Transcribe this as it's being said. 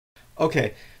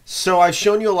Okay, so I've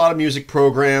shown you a lot of music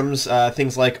programs,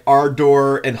 things like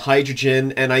Ardour and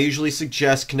Hydrogen, and I usually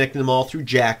suggest connecting them all through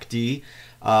Jack D.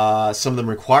 Some of them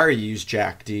require you to use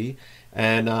Jack D,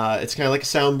 and it's kind of like a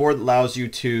soundboard that allows you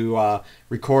to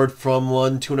record from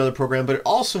one to another program, but it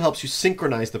also helps you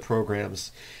synchronize the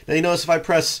programs. Now you notice if I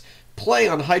press play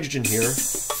on Hydrogen here,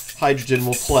 Hydrogen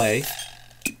will play,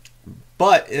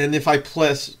 and if I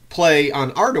press play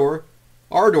on Ardour,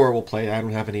 Ardour will play. I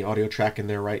don't have any audio track in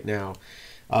there right now.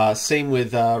 Same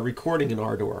with recording in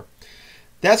Ardour.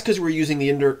 That's because we're using the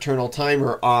internal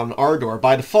timer on Ardour.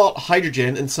 By default,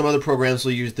 Hydrogen and some other programs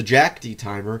will use the Jack D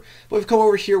timer. But we've come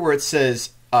over here where it says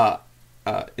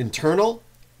internal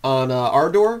on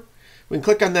Ardour. We can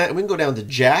click on that and we can go down to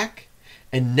Jack.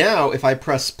 And now if I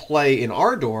press play in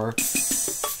Ardour,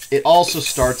 it also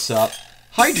starts up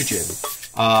Hydrogen.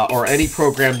 Or any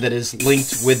program that is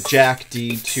linked with Jack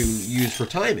D to use for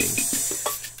timing.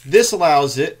 This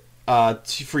allows it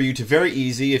for you to very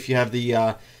easy, if you have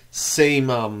the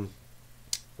same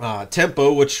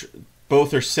tempo, which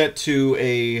both are set to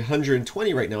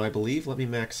 120 right now, I believe. Let me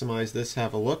maximize this,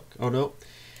 have a look. Oh no,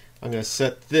 I'm going to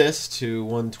set this to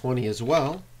 120 as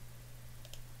well.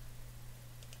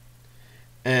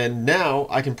 And now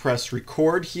I can press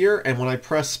record here, and when I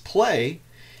press play,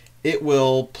 it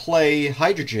will play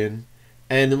Hydrogen,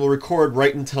 and it will record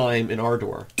right in time in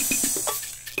Ardour.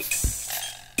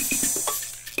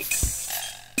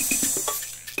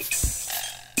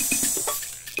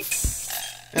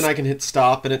 And I can hit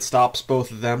stop, and it stops both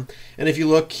of them. And if you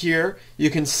look here, you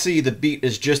can see the beat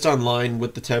is just on line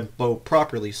with the tempo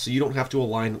properly, so you don't have to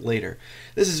align it later.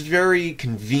 This is very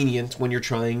convenient when you're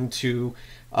trying to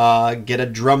get a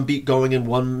drum beat going in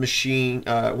one machine,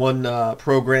 one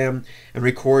program, and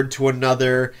record to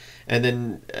another. And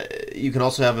then you can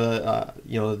also have a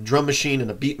drum machine and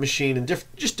a beat machine, and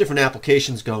just different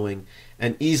applications going,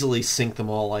 and easily sync them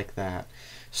all like that.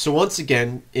 So once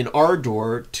again, in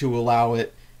Ardour, to allow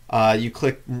it, you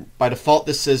click, by default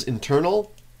this says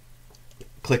internal,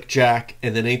 click Jack,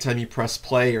 and then anytime you press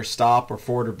play or stop or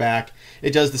forward or back,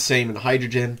 it does the same in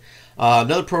Hydrogen.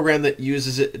 Another program that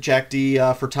uses Jack D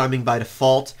for timing by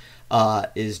default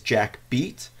is Jack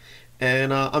Beat,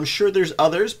 and I'm sure there's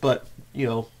others, but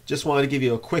just wanted to give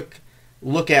you a quick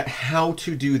look at how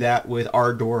to do that with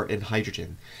Ardour and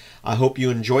Hydrogen. I hope you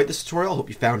enjoyed this tutorial. I hope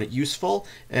you found it useful,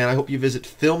 and I hope you visit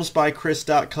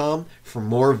filmsbychris.com for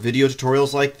more video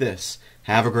tutorials like this.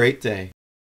 Have a great day.